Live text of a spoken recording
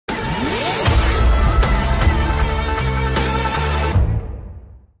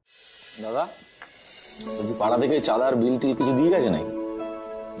দাদা বলছি পাড়া থেকে চাঁদার বিল টিল কিছু দিয়ে গেছে নাকি?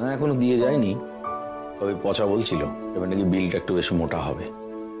 না এখনো দিয়ে যায়নি, তবে পচা বলছিল এবার নাকি বিলটা একটু বেশি মোটা হবে।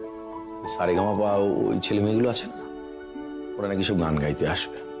 সারেগামা বা ওই ছেলে মেয়েগুলো আছে না, ওরা নাকি সব গান গাইতে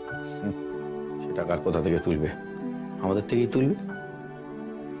আসবে। সে টাকার কোথা থেকে তুলবে? আমাদের থেকেই তুলবে।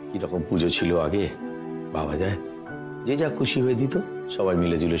 কিরকম পুজো ছিল আগে ভাবা যায়, যে যা খুশি হয়ে দিত সবাই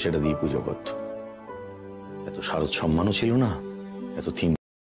মিলে জুলে সেটা দিয়ে পুজো করত। এত শারদ সম্মানও ছিল না, এত থিম।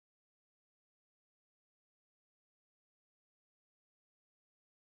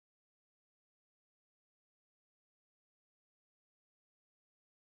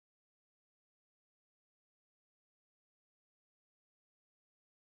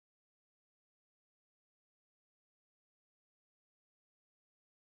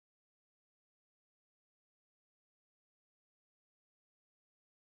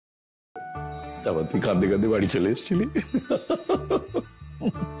 তারপর তুই কাঁদতে কাঁদতে বাড়ি চলে এসেছিলি।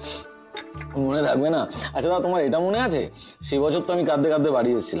 মনে থাকবে না? আচ্ছা দাদা তোমার এটা মনে আছে সে বছর তো আমি কাঁদতে কাঁদতে বাড়ি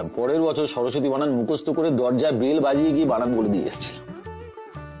এসেছিলাম, পরের বছর সরস্বতী বানান মুখস্থ করে দরজায় বেল বাজিয়ে গিয়ে বানান বলে দিয়ে এসেছিলাম।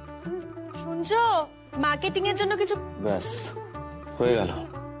 শুনছো মার্কেটিং এর জন্য কিছু? ব্যাস হয়ে গেল,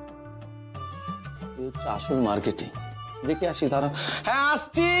 আসল মার্কেটিং। দেখে আসি তারা। হ্যাঁ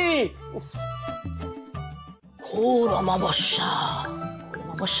আসছি। ঘোর অমাবস্যা,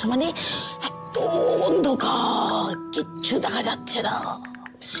 অমাবস্যা মানে একদম অন্ধকার, কিচ্ছু দেখা যাচ্ছে না।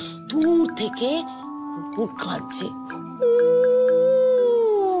 দূর থেকে কুকুর কাঁদছে,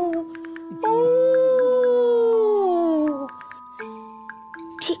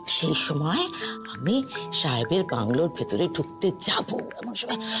 ঠিক সেই সময় আমি সাহেবের বাংলোর ভেতরে ঢুকতে যাব, এমন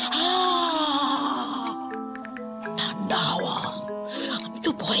সময় ঠান্ডা হাওয়া, আমি তো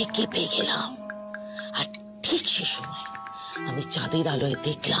ভয়ে কেঁপে গেলাম। আর ঠিক সে সময় আমি চাঁদের আলোয়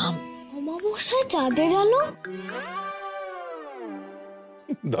দেখলাম। অমাবস্যায় চাঁদের আলো?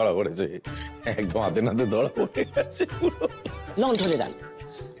 ধরা পড়েছে একদম, হাতে নাতে ধরা পড়ে গেছে। লণ্ঠনের আলো,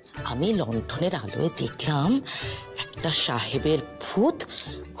 আমি লণ্ঠনের আলোয় দেখলাম একটা সাহেবের ভূত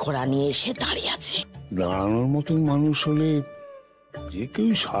ঘোড়া নিয়ে এসে দাঁড়িয়ে আছে। দাঁড়ানোর মতন মানুষ হলে যে কেউ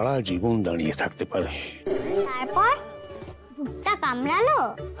সারা জীবন দাঁড়িয়ে থাকতে পারে। তারপর ভূতটা কামড়ালো?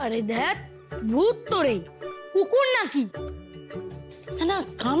 আরে দেখ ভূত তোরে, কুকুর নাকি? না না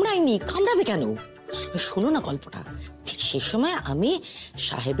কামড়ায়নি, কামড়াবে কেন? শোনো না গল্পটা। ঠিক সে সময় আমি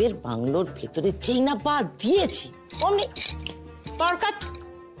সাহেবের বাংলোর ভেতরে যেই না পা দিয়েছি অমনি পারকাট।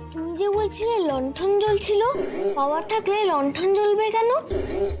 তুমি যে বলছিলে লণ্ঠন জ্বলছিল, পাওয়ার থাকলে লণ্ঠন জ্বলবে কেন?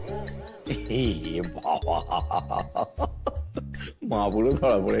 বাবা, মা পুরো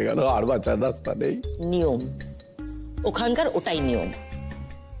ধরা পড়ে গেল, আর বাঁচার রাস্তা নেই। নিয়ম ওখানকার, ওটাই নিয়ম।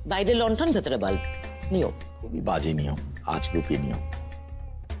 বাইরে লণ্ঠন ভেতরে বাল্ব, নিয়ম। খুবই বাজে নিয়ম, আজগুবি নিয়ম।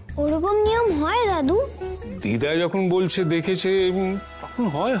 ওরকম নিয়ম হয় দাদু? দিদা যখন বলছে দেখেছে তখন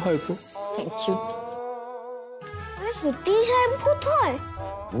হয় হয়তো। Thank you. সত্যি সাহেব ভূত হয়?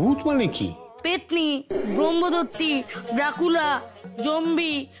 ভূত মানে কি? পেতনি, ব্রহ্মদত্তি, ড্রাকুলা,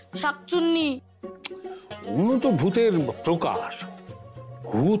 জম্বি, শাকচুন্নি। উন্নত ভূতের প্রকার।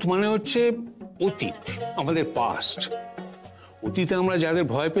 ভূত মানে হচ্ছে অতীত, আমাদের পাস্ট। অতীতে আমরা যাদের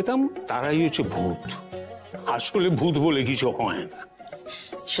ভয় পেতাম তারাই হচ্ছে ভূত। আসলে ভূত বলে কিছু হয় না।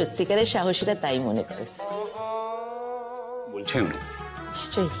 সত্যিকারের সাহসীরা তাই মনে করে। বলছেন?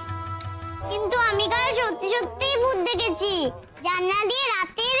 নিশ্চয়ই। কিন্তু আমি কাল সত্যি সত্যিই ভূত দেখেছি, জানলা দিয়ে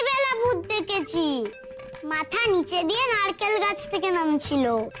রাতের বেলা ভূত দেখেছি। মাথা নিচে দিয়ে নারকেল গাছ থেকে নামছিল।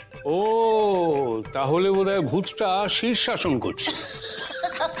 ও তাহলে বোধহয় ভূতটা শীর্ষাসন করছে।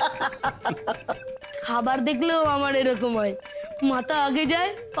 খাবার দেখলেও আমার এরকম হয়, মাথা আগে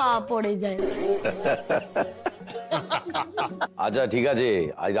যায় পা পড়ে যায়। আচ্ছা ঠিক আছে,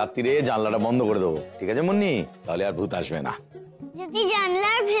 আজ রাত্রিরে জানলাটা বন্ধ করে দেবো, ঠিক আছে মুন্নি? তাহলে আর ভূত আসবে না। যদি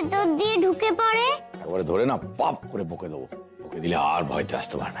জানলার ভেতর দিয়ে ঢুকে পড়ে? একবারে ধরে না পাপ করে বকে দেবো, বকে দিলে আর ভয়তে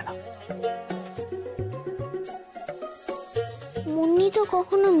আসতে পারবে না। মুন্নি তো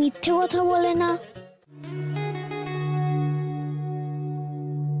কখনো মিথ্যে কথা বলে না।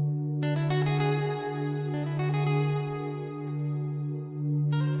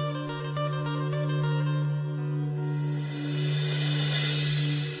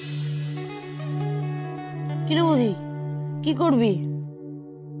 কিরে বুঝি কি করবি?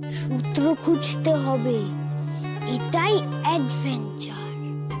 সূত্র খুঁজতে হবে, এটাই অ্যাডভেঞ্চার।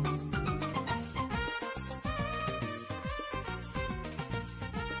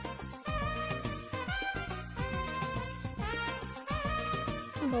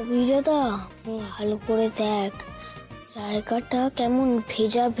 ববি দাদা ভালো করে দেখ, জায়গাটা কেমন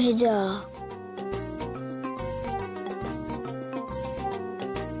ভেজা ভেজা।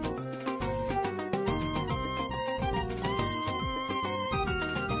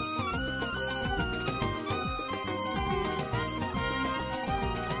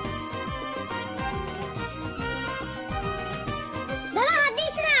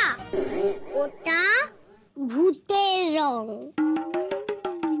 ওটা ভূতের রং।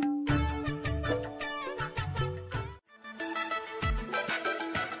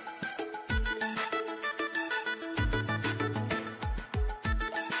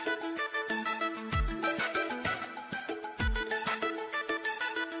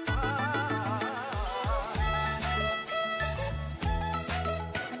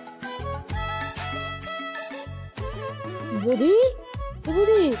 বুড়ি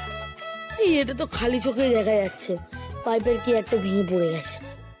বুড়ি, এই এটা তো খালি চোখে দেখা যাচ্ছে, পাইপের কি একটা ভেঙে পড়ে গেছে।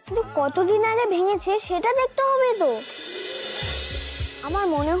 কিন্তু কতদিন আগে ভেঙেছে সেটা দেখতে হবে তো। আমার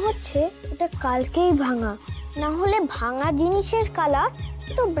মনে হচ্ছে এটা কালকেই ভাঙা, না হলে ভাঙা জিনিসের কালার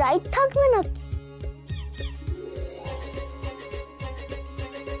তো ব্রাইট থাকবে না।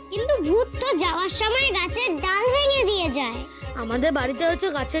 কিন্তু ভূত তো যাওয়ার সময় গাছের ডাল ভেঙে দিয়ে যায়। আমাদের বাড়িতে হচ্ছে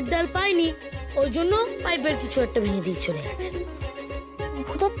গাছের ডাল পাইনি, ওই জন্য পাইপের কিছু একটা ভেঙে দিয়ে চলে গেছে।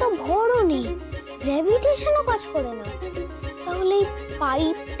 ভূতের তো ভরও নেই, গ্র্যাভিটেশনও কাজ করে না, তাহলে এই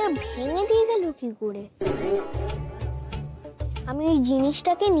পাইপটা ভেঙে দিয়ে গেল কি করে? আমি এই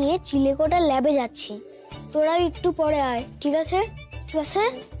জিনিসটাকে নিয়ে চিলেকোটার ল্যাবে যাচ্ছি, তোরা একটু পরে আয়, ঠিক আছে? ঠিক আছে,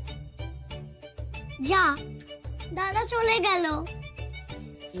 যা। দাদা চলে গেল।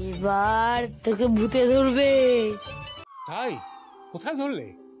 এবার তোকে ভূতে ধরবে। তাই? কোথায় ধরলে?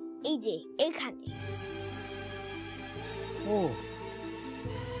 এই যে এখানে। ও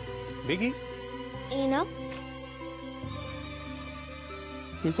দেখি, এই না।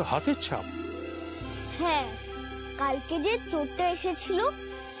 কিন্তু হাতের ছাপ। হ্যাঁ, কালকে যে চোরটা এসেছিল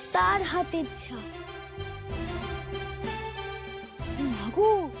তার হাতের ছাপ। বাবু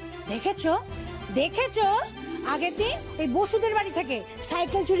দেখেছো দেখেছো, আগের দিন ওই বসুদের বাড়ি থেকে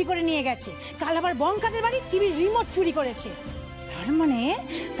সাইকেল চুরি করে নিয়ে গেছে, কাল আবার বঙ্কাদের বাড়ি টিভির রিমোট চুরি করেছে।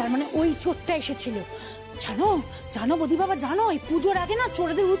 তার মানে ওই চোরটা এসেছিল। জানো জানো বদি বাবা, জানো এই পুজোর আগে না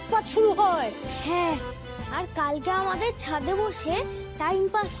চোরদের উৎপাত শুরু হয়। হ্যাঁ, আর কালকে আমাদের ছাদে বসে টাইম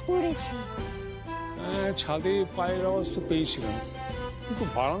পাস করেছে। ছাদে পায়ের আওয়াজ তো পেয়েছিলাম, কিন্তু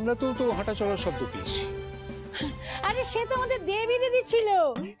বারান্দাতেও তো হাঁটা চলার শব্দ পেয়েছি। আরে সে তো আমাদের দেবী দিদি ছিল।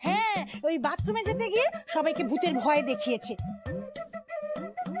 হ্যাঁ, ওই বাথরুমে যেতে গিয়ে সবাইকে ভূতের ভয় দেখিয়েছে।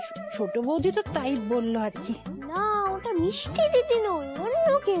 ছোট বৌদি তো তাই বললো আর কি। না, ওটা মিষ্টি দিদি নয়, অন্য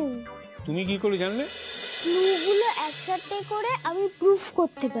কেউ। তুমি কি করে জানলে? ক্লুগুলো একসাথে করে আমি প্রুফ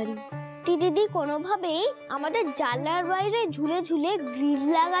করতে পারি। দিদি কোনোভাবেই আমাদের জানলার বাইরে ঝুলে ঝুলে গ্রিজ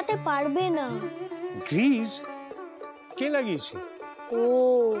লাগাতে পারবে না। গ্রিজ? কে লাগিয়েছে? ও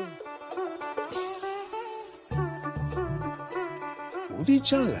ওদের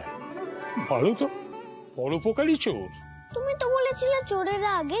জানলায়? ভালো তো, পরোপকারী চোর। তুমি তো বলেছিলে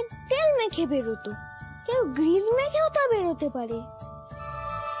চোরেরা আগে তেল মেখে বেরোতো, কেউ গ্রিজ মেখেও তা বেরোতে পারে,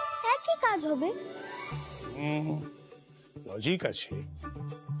 একই কাজ হবে। লজিক আছে,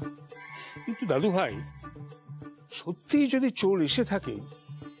 কিন্তু দাদু ভাই সত্যি যদি চোর এসে থাকে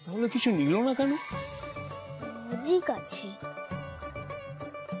তাহলে কিছু নিল না কেন? লজিক আছে,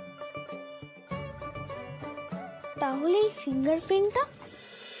 তাহলে এই ফিঙ্গারপ্রিন্টটা?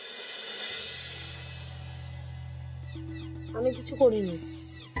 আমি কিছু করিনি।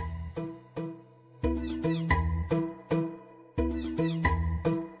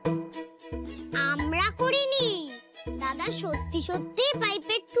 আমরা করিনি, দাদা সত্যি সত্যি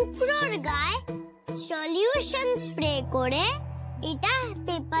পাইপের টুকরোর গায়ে সলিউশন স্প্রে করে এটা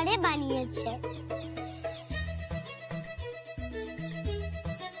পেপারে বানিয়েছে।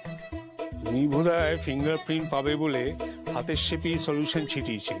 তুমি বোধহয় ফিঙ্গারপ্রিন্ট পাবে বলে হাতের শেপেই সলিউশন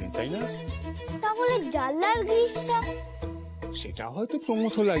ছিটিয়েছিলেন, তাই না? তাহলে জানলার গ্রিসটা? সেটা হয়তো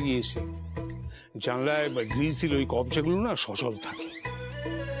প্রমথ লাগিয়েছে। জানলায় গ্রিজ দিলে ওই কবজাগুলো না সচল থাকে।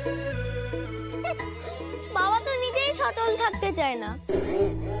 বাবা তো নিজেই সচল থাকতে চায় না,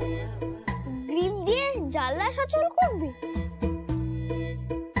 গ্রিজ দিয়ে জানলা সচল করবে?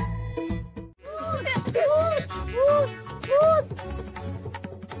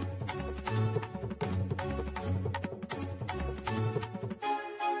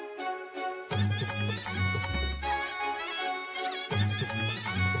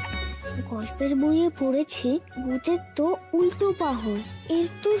 গল্পের বইয়ে পড়েছি ভূতের তো উল্টো পা হয়, এর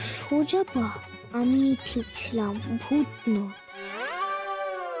তো সোজা পা। আমি ঠিক ছিলাম, ভূত নয়।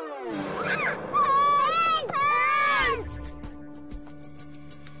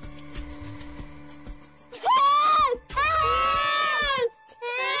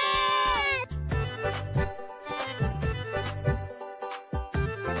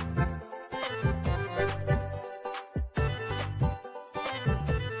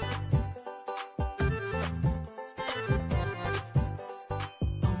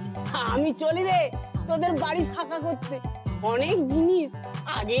 আমি চলি রে তোদের বাড়ি ফাঁকা করতে। অনেক জিনিস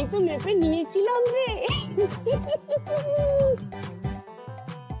আগেই তো মেপে নিয়েছিলাম রে।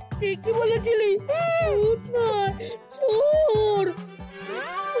 ঠিকই বলেছিলি, ভূত নয়, চোর।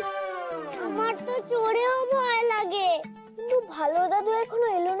 আমার তো চোরেও ভয় লাগে, কিন্তু ভালো দাদু এখনো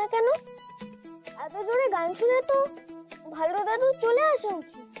এলো না কেন? এত জোরে গান শুনে তো ভালো দাদু চলে আসা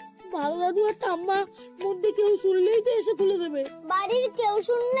উচিত। ভালো দাদু আর ঠাম্মা মধ্যে কেউ শুনলেই তো এসে খুলে দেবে। বাড়ির কেউ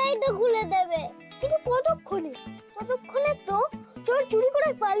শুনলেই তো খুলে দেবে, কিন্তু কতক্ষণে? ততক্ষণে তো চোর চুরি করে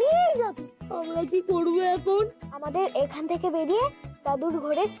পালিয়েই যাবে। আমরা কি করবো এখন? আমাদের এখান থেকে বেরিয়ে দাদুর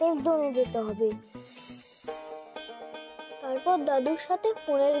ঘরে সেফ জোনে যেতে হবে। তারপর দাদুর সাথে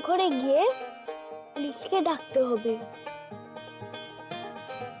ফোনের ঘরে গিয়ে পুলিশকে ডাকতে হবে।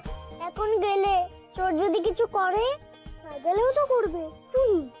 এখন গেলে চোর যদি কিছু করে, না গেলেও তো করবে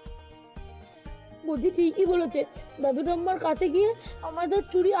চুরি। বুদ্ধি ঠিকই বলেছে, দাদু ঠাম্মার কাছে গিয়ে আমাদের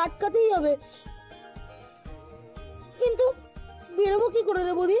চুরি আটকাতেই হবে। কিন্তু বেরোবো কি করে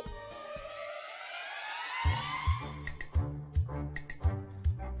রে বৌদি?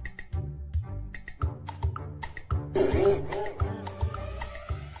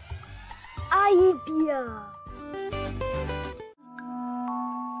 আইডিয়া!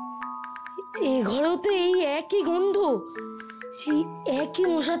 এই ঘরেও তো এই একই গন্ধ, সেই একই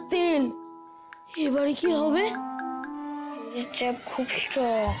মশার তেল। এবারে কি হবে? চোরের ট্র্যাপ খুব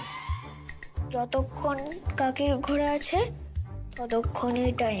স্ট্রং। যতক্ষণ কাকির ঘরে আছে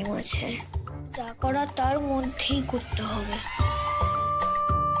ততক্ষণই টাইম আছে। যা করা তার মধ্যেই করতে হবে।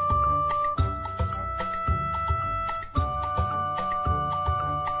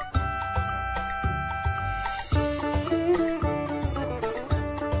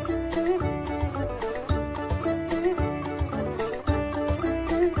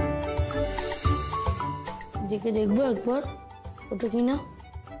 দেখে দেখবো একবার ওটা কিনা।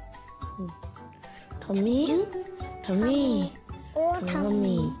 ঠাম্মি, ঠাম্মি, ও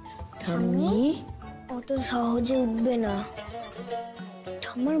ঠাম্মি, ঠাম্মি। অত সহজে উঠবে না।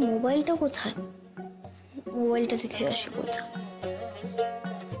 আমার মোবাইলটা কোথায়? মোবাইলটা দেখে আসি কোথায়।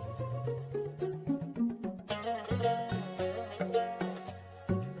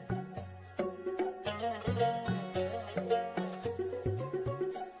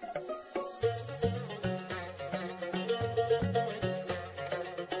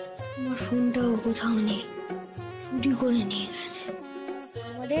 আমার ফোনটাও কোথাও নেই, চুরি করে নিয়ে গেছে।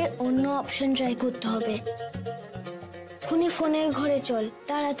 আমাদের অন্য অপশন ট্রাই করতে হবে। এক্ষুনি ফোনের ঘরে চল,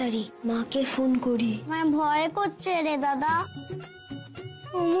 তাড়াতাড়ি মাকে ফোন করি। আমার ভয় করছে রে দাদা।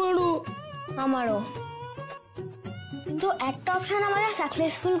 আমারও। কিন্তু একটা অপশন আমাদের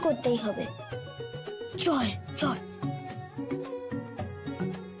সাকসেসফুল করতেই হবে। চল চল।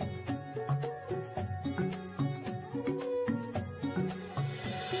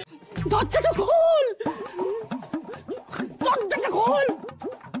 দরজাটা খোল, দরজাটা খোল।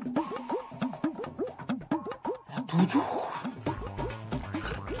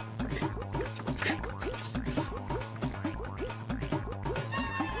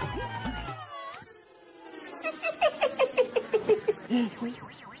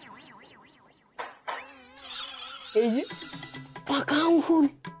 এই যে পাকা আঙুল,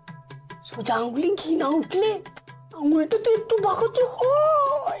 সোজা আঙুলি ঘি না উঠলে আঙুলটা তো একটু বাঁকাতে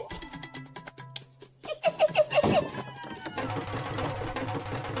হয়।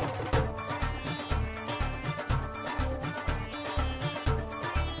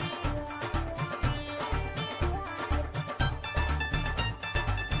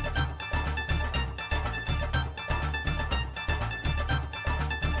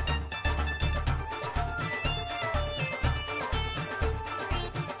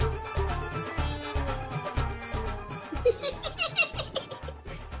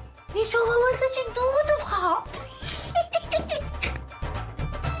 এসব আমার কাছে দুধ ভাত।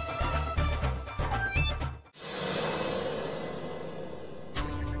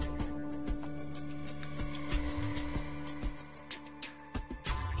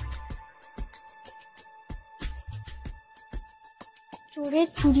 চোরের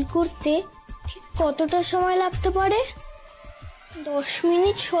চুরি করতে ঠিক কতটা সময় লাগতে পারে? 10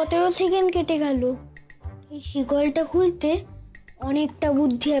 মিনিট 17 সেকেন্ড কেটে গেল। এই শিকলটা খুলতে অনেকটা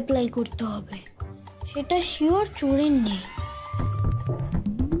বুদ্ধি অ্যাপ্লাই করতে হবে, সেটা শিওর চোরের নেই।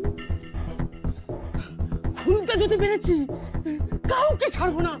 খুলতে যদি পেরেছি কাউকে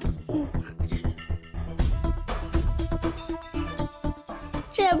ছাড়বো না।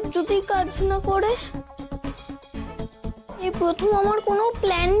 ট্র্যাপ যদি কাজ না করে? এই প্রথম আমার কোনো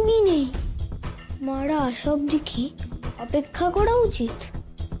প্ল্যান বি নেই। মারা সব দেখি অপেক্ষা করা উচিত।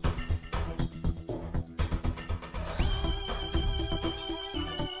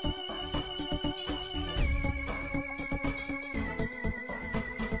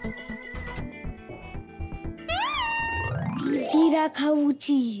 এসি রাখা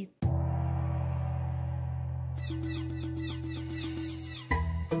উচিত।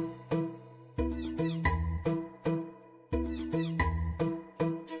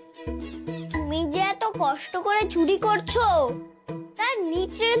 তুমি যে এত কষ্ট করে চুরি করছো তার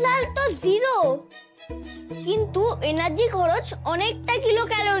নিচে রেজাল্ট তো 0, কিন্তু এনার্জি খরচ অনেকটা কিলো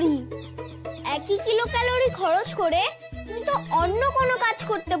ক্যালোরি। একই কিলো ক্যালোরি খরচ করে তুমি তো অন্য কোনো কাজ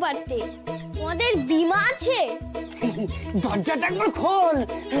করতে পারতে। তোমাদের বীমা আছে? দরজাটা একবার খোল,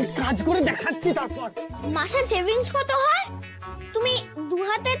 কাজ করে দেখাচ্ছি। তারপর মাসে সেভিংস কত হয়? তুমি 2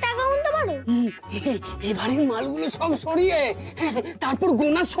 হাতে টাকা গুনতে পারো? এবারের মালগুলো সব সরিয়ে তারপর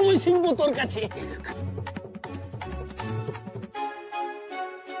গোনার সময় শিখবো তোর কাছে।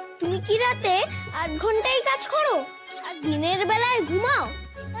 তুমি কি রাতে 8 ঘন্টাই কাজ করো আর দিনের বেলায় ঘুমাও?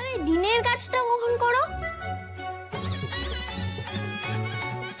 তাহলে দিনের কাজটা কখন করো?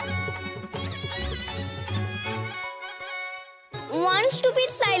 One stupid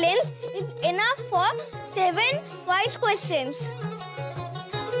silence is enough for 7 wise questions.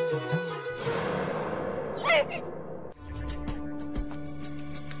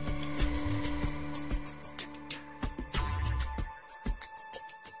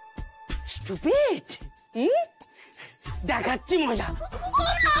 Stupid, দেখাচ্ছি মজা।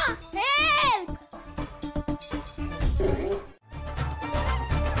 Help!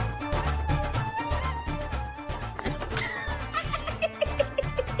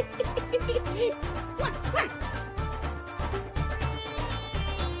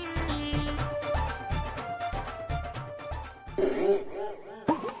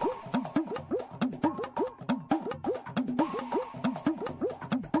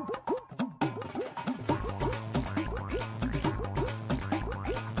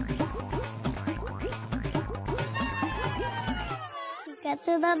 ঠিক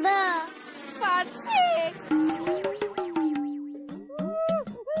আছে দাদা, পারফেক্ট।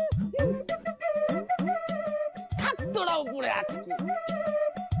 থাক তোরা উপরে আটকে,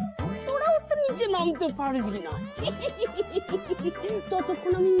 তোরাও তো নিচে নামতে পারবি না।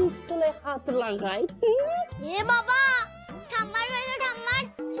 ততক্ষণ আমি নিচতলায় হাত লাগাই। এ বাবা, ঠাম্মার কাছে ঠাম্মার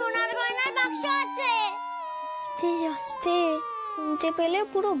সোনার গয়নার বাক্স আছে। আস্তে আস্তে শুনতে পেলে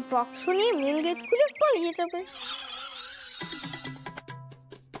পুরো বাক্স নিয়ে মেন গেট খুলে পালিয়ে যাবে।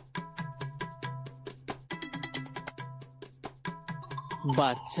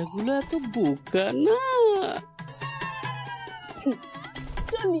 বাচ্চাগুলো এত বোকা না।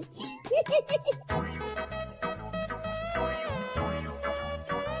 চলি।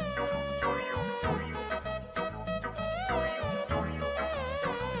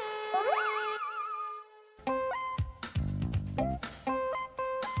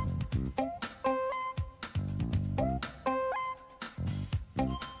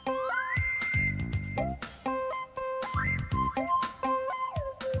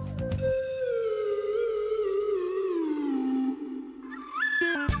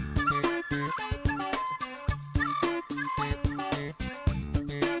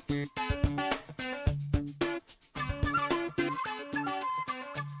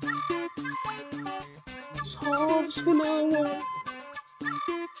 সব শোনা আমার।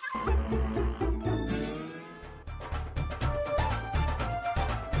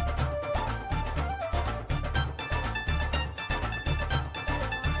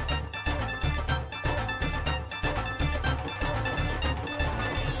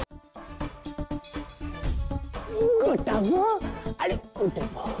 গোটাবো আর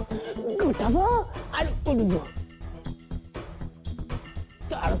উঠবো, গোটাবো আর উঠবো,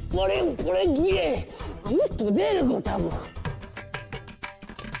 তারপরে উপরে গিয়ে আমি তোদের গোটাবো।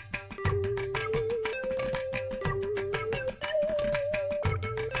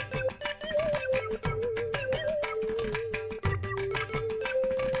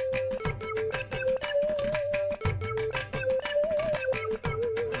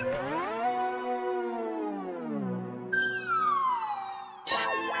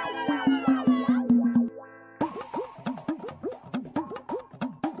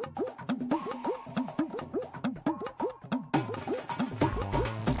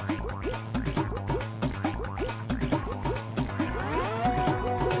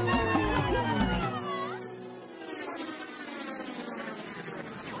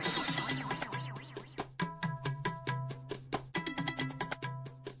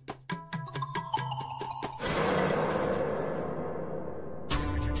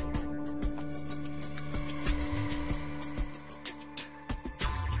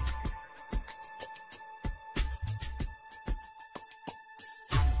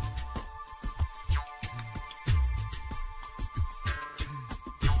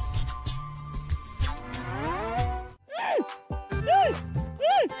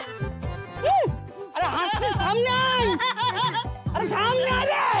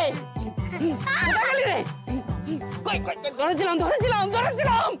 ধরেছিলাম ধরেছিলাম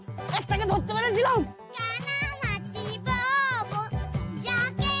ধরেছিলাম, একটাকে ধরতে পেরেছিলাম।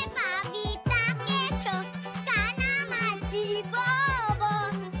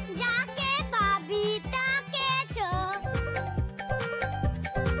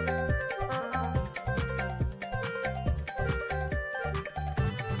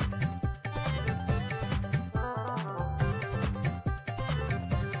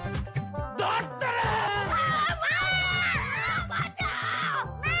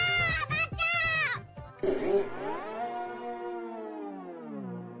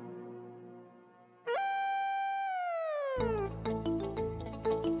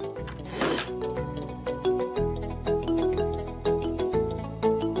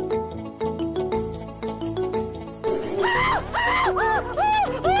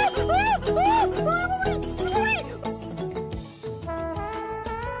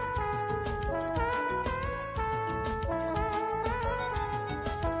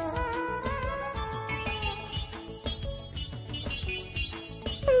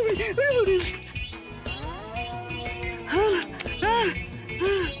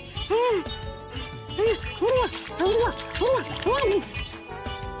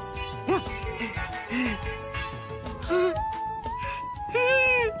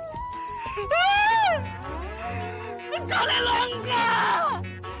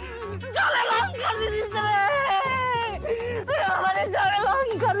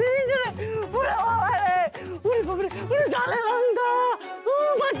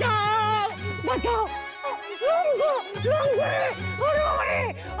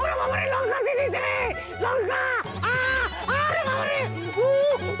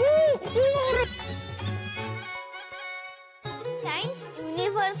 সায়েন্স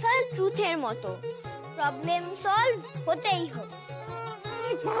ইউনিভার্সাল ট্রুথের মতো, প্রবলেম সলভ হতেই হবে।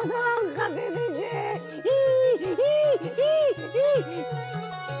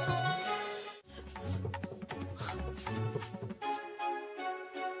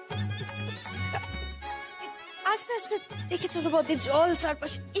 আস্তে আস্তে দেখে চলো বৌদি, জল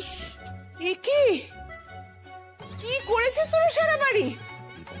চারপাশে। ইস, এ কি কি করেছিস তোরা সারা বাড়ি?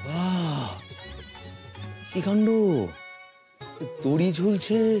 বাহ, কি কাণ্ড! দড়ি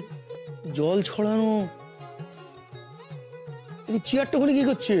ঝুলছে, জল ছড়ানো, চেয়ারটা বলে কি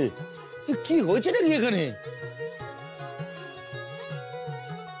করছে? কি হয়েছে নাকি এখানে?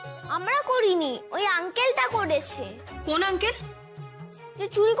 আমরা করিনি, ওই আঙ্কেলটা করেছে। কোন আঙ্কেল? যে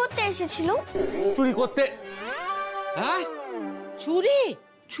চুরি করতে এসেছিল। চুরি করতে? হ্যাঁ, চুরি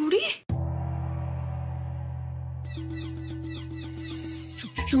চুরি?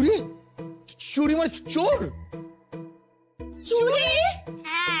 চুরি? চুরি মানে চোর? চুরি?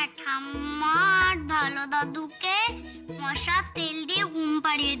 হ্যাঁ, ঠাম্মার ভালো দাদুকে মশার তেল দিয়ে ঘুম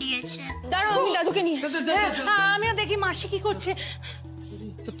পাড়িয়ে দিয়েছে। দাঁড়াও, আমি দাদুকে নিয়ে আসছি। আমিও দেখি মাসি কি করছে।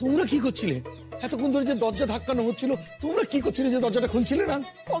 তো তোমরা কি করছিলে এতক্ষণ ধরে? যে দরজা ধাক্কানো হচ্ছিল, তোমরা কি করছিলে যে দরজাটা খুলছিলে না?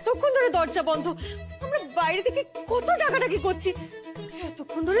 কতক্ষণ ধরে দরজা বন্ধ, আমরা বাইরে থেকে কত টাকাটাকি করছি,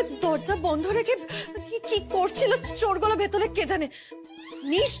 এতক্ষণ ধরে দরজা বন্ধ রেখে কি কি করছিল চোরগুলো ভেতরে কে জানে।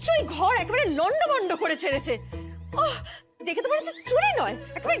 নিশ্চয়ই ঘর একেবারে লন্ডভন্ড করে ছেড়েছে। ওহ, দেখে তো মনে হচ্ছে চুরি নয়,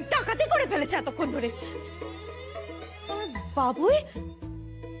 একেবারে ডাকাতি করে ফেলেছে এতক্ষণ ধরে। আর বাবুই,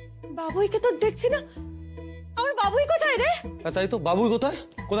 বাবুইকে তো দেখছি না। আমার বাবুই কোথায় রে? তাই তো, বাবুই কোথায়?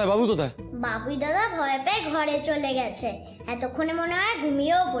 কোথায় বাবুই কোথায়? বাবুই দাদা ভয় পেয়ে ঘরে চলে গেছে, এতক্ষণে মনে হয়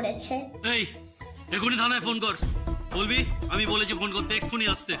ঘুমিয়েও পড়েছে। এই, এখনই থানায় ফোন কর, বলবি আমি বলেছি ফোন করতে, এক্ষুনি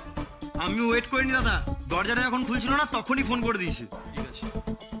আসতে। আমি ওয়েট করিনি দাদা, দরজাটা যখন খুলছিল না তখনই ফোন করে দিয়েছি। ঠিক আছে।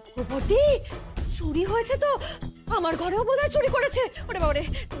 বৌদি, চুরি হয়েছে তো আমার ঘরেও বোধহয় চুরি করেছে। ওরে বাবারে,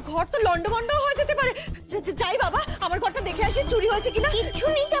 ঘর তো লন্ডভন্ড হয়ে যেতে পারে। যাই বাবা, আমার ঘরটা দেখে আসি চুরি হয়েছে কিনা। কিচ্ছু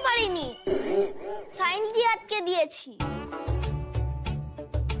নিতে পারিনি, সায়েন্স দিয়ে আটকে দিয়েছি।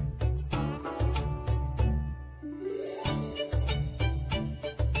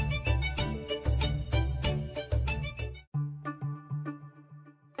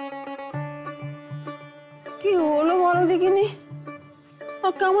 কি হলো বলো দেখিনি?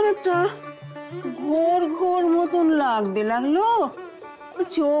 আর কেমন একটা ঘোর ঘোর মতন লাগলো,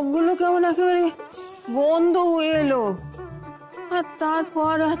 চোখগুলো কেমন একেবারে বন্ধ হয়ে এলো। আর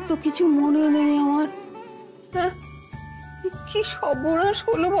তারপর আর তো কিছু মনে নেই আমার। হ্যাঁ, কি সর্বনাশ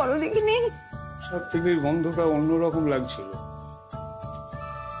হলো বলো দেখিনি? সব থেকে গন্ধটা অন্যরকম লাগছিল।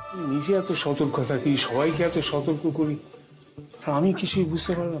 নিজে এত সতর্ক থাকি, সবাইকে এত সতর্ক করি, আর আমি কিছুই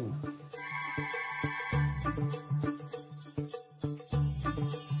বুঝতে পারলাম না।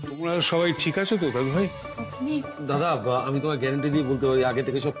 তোমরা সবাই ঠিক আছো তো দাদু ভাই? দাদা আমি তোমার গ্যারান্টি দিয়ে বলতে পারি আগে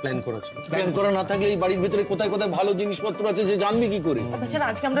থেকে সব প্ল্যান করা ছিল। প্ল্যান করা না থাকলে এই বাড়ির ভিতরে কোথায় কোথায় ভালো জিনিসপত্র আছে যে জানবি কি করে? স্যার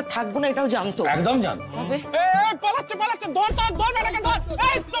আজকে আমরা থাকবো না এটাও জানতো। একদম জান। পালাচ্ছে পালাচ্ছে, ধর ধর ধর বেটাকে ধর।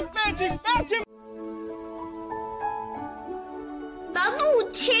 এই তো পেয়েছি পেয়েছি। দাদু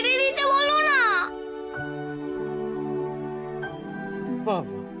ছেড়ে দিতে বলো না।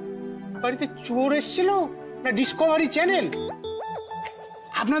 বাবা, বাড়িতে চোর এসেছিল না ডিসকভারি চ্যানেল?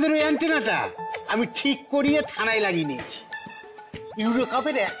 আপনাদের ওই অ্যান্টেনাটা আমি ঠিক করিয়ে থানায় লাগিয়ে নিয়েছি। ইউরো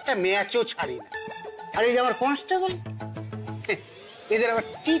কাপের একটা ম্যাচও ছাড়ি না। আর এই যে আমার কনস্টেবল, এদের আবার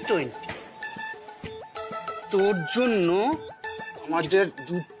T20। তোর জন্য আমাদের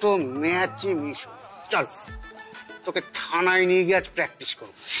দুটো ম্যাচই মিস। চল তোকে থানায় নিয়ে গিয়ে আজ প্র্যাকটিস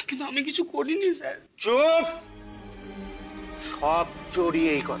করবো। কিন্তু আমি কিছু করিনি স্যার। চুপ, সব চোরই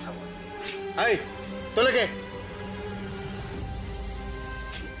এই কথা বল। এই তোলে কে?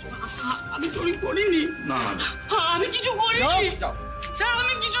 আমি চুরি করিনি। না না আমি কিছু করিনি স্যার,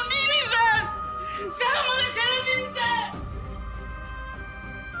 আমি কিছু নিইনি স্যার। স্যার আমাকে ছেড়ে দিন স্যার।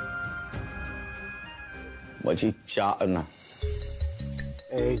 বলছি চা না,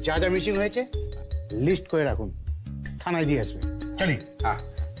 এই যা যা মিসিং হয়েছে লিস্ট করে রাখুন, থানায় দিয়ে আসবে। চলি। হ্যাঁ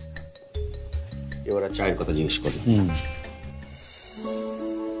এবার আর চায়ের কথা জিজ্ঞেস করি।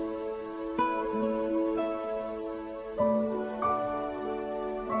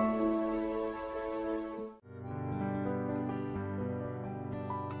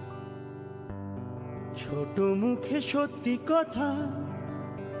 ছোট মুখে সত্যি কথা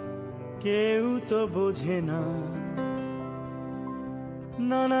কেউ তো বোঝে না,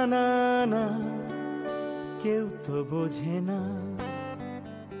 না না না না কেউ তো বোঝে না।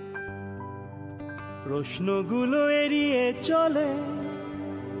 প্রশ্নগুলো এড়িয়ে চলে,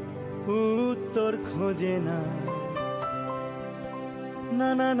 উত্তর খোঁজে না, না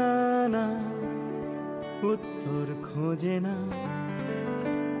না না না উত্তর খোঁজে না।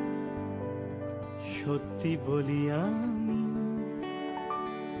 সত্যি বলি আমি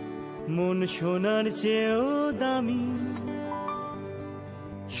মন সোনার চেয়েও দামি,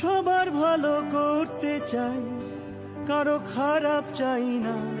 সবার ভালো করতে চাই, কারো খারাপ চাই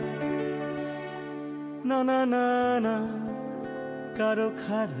না, না না না না কারো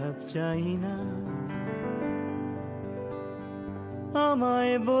খারাপ চাই না।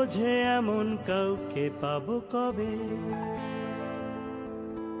 আমায় বোঝে এমন কাউকে পাবো কবে,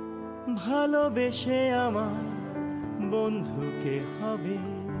 ভালোবেসে আমার বন্ধুকে হবে।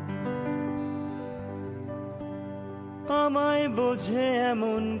 আমায় বোঝে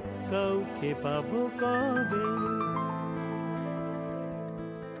এমন কাউকে পাবো কবে,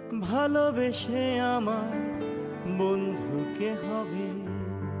 ভালোবেসে আমার বন্ধুকে হবে।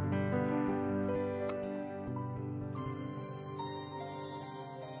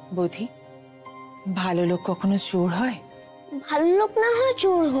 বোধি, ভালো লোক কখনো চোর হয়? ভালো লোক না হয়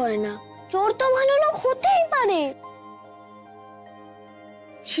চোর হয় না, চোর তো ভালো লোক হতেই পারে।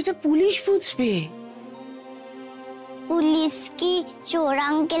 সেটা পুলিশ বুঝবে। পুলিশ কি চোর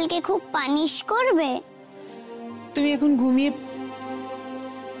আঙ্কেলকে খুব পানিশ করবে? তুমি এখন ঘুমিয়ে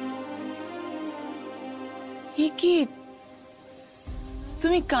কি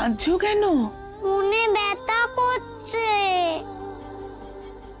তুমি কাঁদছো কেন? মনে ব্যথা করছে।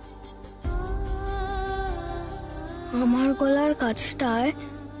 আমার গলার কাছটায়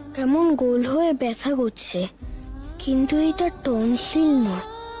কেমন গোল হয়ে ব্যথা করছে, কিন্তু এটা টনসিল নয়।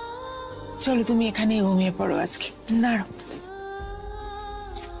 চলো তুমি এখানে ঘুমিয়ে পড়ো আজকে। দাঁড়ো,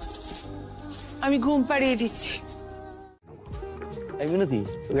 আমি ঘুম পাড়িয়ে দিচ্ছি। এই মিনতি,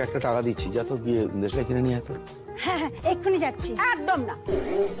 তোকে একটা টাকা দিচ্ছি, যা তো গিয়ে দেশলাই কিনে নিয়ে তো। হ্যাঁ হ্যাঁ এক্ষুনি যাচ্ছি। একদম না,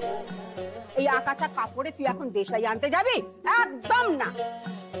 এই আকাচা কাপড়ে তুই এখন দেশলাই আনতে যাবি? একদম না।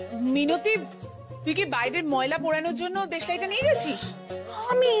 মিনতি, তুই কি বাইরের ময়লা পোড়ানোর জন্য দেশলাইটা নিয়ে গেছিস?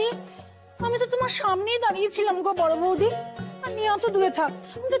 আমি তো তোমার সামনেই দাঁড়িয়েছিলাম গো বড় বৌদি। আর নিয়ে অত দূরে থাক,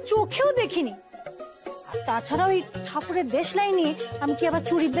 আমি তো চোখেও দেখিনি। আর তাছাড়া ওই ঠাকুরের দেশলাই নিয়ে আমি কি আবার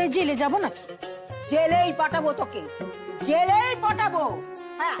চুরির দায়ে জেলে যাবো নাকি? জেলেই পাঠাবো তোকে, জেলেই পাঠাবো।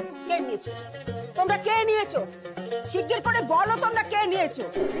 হ্যাঁ, কে নিয়েছো? তোমরা কে নিয়েছো? শিগগির করে বলো তোমরা কে নিয়েছো।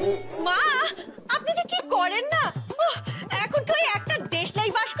 মা, আপনি যে কি করেন না! এখন তো একটা দেশলাই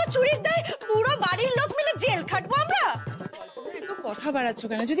বাস্ক চুরির দায়ে পুরো বাড়ির লোক মিলে জেল খাটবো আমরা। এত কথা বাড়াচ্ছ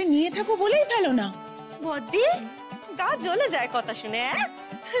কেন? যদি নিয়ে থাকো বলেই ফেলো না। বদ্দি, গা জ্বলে যায় কথা শুনে।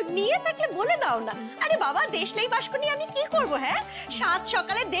 নিয়ে থাকলে বলে দাও না। আরে বাবা, দেশলাই বাস্ক নিয়ে আমি কি করব? হ্যাঁ, সাত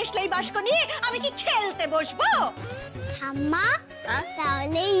সকালে দেশলাই বাস্ক নিয়ে আমি কি খেলতে বসবো? ঠাম্মা,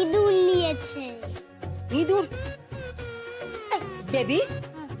 তাহলে ইঁদুর নিয়েছে। ইঁদুর? বেবি,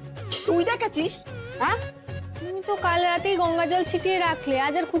 তুই দেখেছিস? হ্যাঁ, তুমি তো কাল রাতেই গঙ্গা জল ছিটিয়ে রাখলে,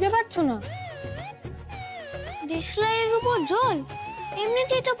 আজ আর খুঁজে পাচ্ছ না। দেশলাইয়ের উপর জল?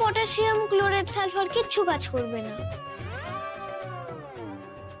 এমনিতেই তো পটাশিয়াম ক্লোরাইড সালফার কিচ্ছু কাজ করবে না।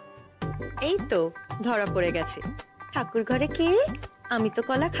 এই তো ধরা পড়ে গেছে। ঠাকুর ঘরে কে? আমি তো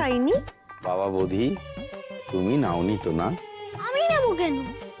কলা খাইনি। বাবা বোধি, তুমি নাওনি তো না? আমি নেব কেন?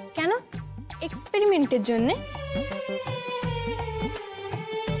 কেন? এক্সপেরিমেন্টের জন্য।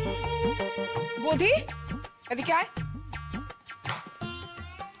 বোধি, এদিকে আয়।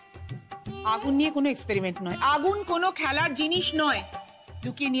 আগুন নিয়ে কোনো এক্সপেরিমেন্ট নয়, আগুন কোনো খেলার জিনিস নয়।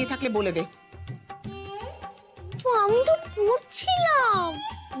 লুকিয়ে নিয়ে থাকলে বলে দে। তো আমি তো পড়ছিলাম।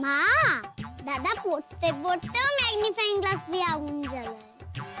 মা, দাদা পড়তে পড়তেও ম্যাগনিফাইং গ্লাস দিয়ে আগুন জ্বালায়।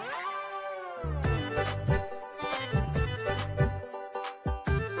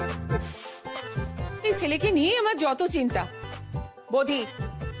 এই ছেলেকে নিয়ে আমার যত চিন্তা। বোধি,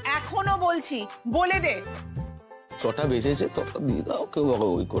 এখনো বলছি, বলে দে। ছটা বেঁচেছে, তটা দিয়ে দাও, কেউ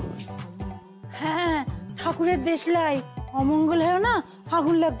বকাবকি করবে। হ্যাঁ, ঠাকুরের দেশলাই অমঙ্গল হয় না,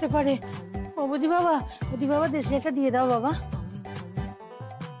 আগুন লাগতে পারে। ও বৌদি বাবা দেশলাইটা দিয়ে দাও বাবা।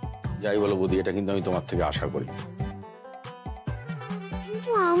 যাই বলো বোধি, এটা কিন্তু আমি তোমার থেকে আশা করি। কিন্তু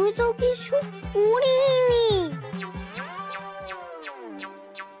আমি তো কিছু করিনি।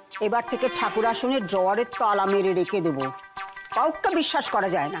 এবার থেকে ঠাকুর আসনের ড্রয়ারের তালা মেরে রেখে দেবো, কাউকে বিশ্বাস করা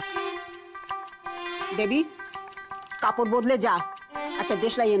যায় না। দেবী, কাপড় বদলে যা, একটা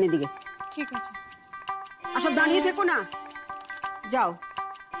দেশলাই এনে দিকে। ঠিক আছে। আসব দাঁড়িয়ে থেকো না, যাও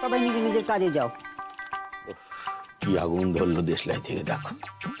সবাই নিজের নিজের কাজে যাও। কি আগুন ধরলো দেশলাই থেকে, দেখো।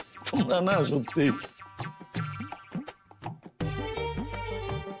 তোমরা না সত্যি